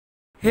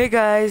Hey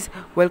guys,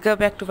 welcome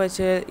back to my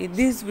channel. In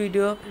this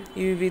video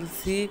you will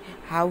see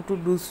how to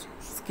do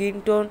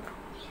skin tone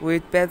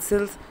with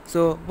pencils.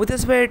 So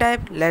without spare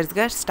time, let's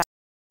get started.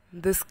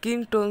 The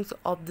skin tones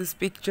of this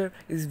picture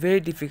is very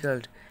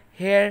difficult.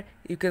 Here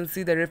you can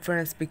see the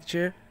reference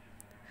picture.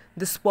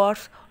 The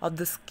spots of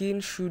the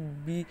skin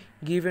should be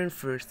given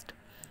first,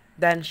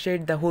 then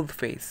shade the whole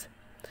face.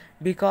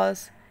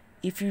 Because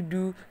if you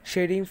do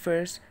shading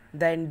first,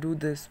 then do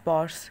the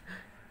spots,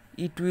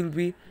 it will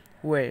be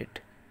weird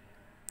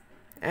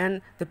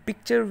and the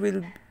picture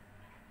will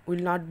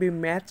not be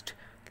matched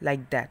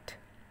like that.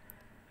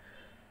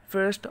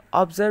 First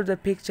observe the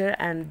picture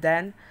and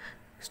then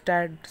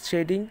start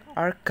shading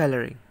or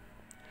coloring.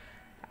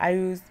 I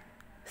use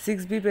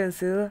 6B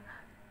pencil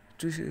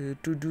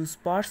to do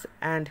spots,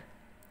 and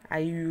I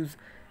use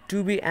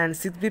 2B and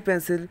 6B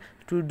pencil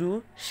to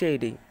do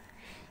shading.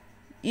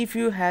 If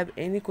you have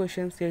any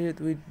questions related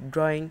with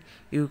drawing,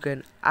 you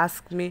can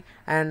ask me,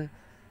 and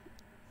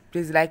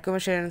please like,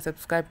 comment, share and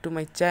subscribe to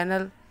my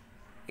channel.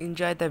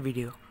 Enjoy the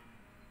video.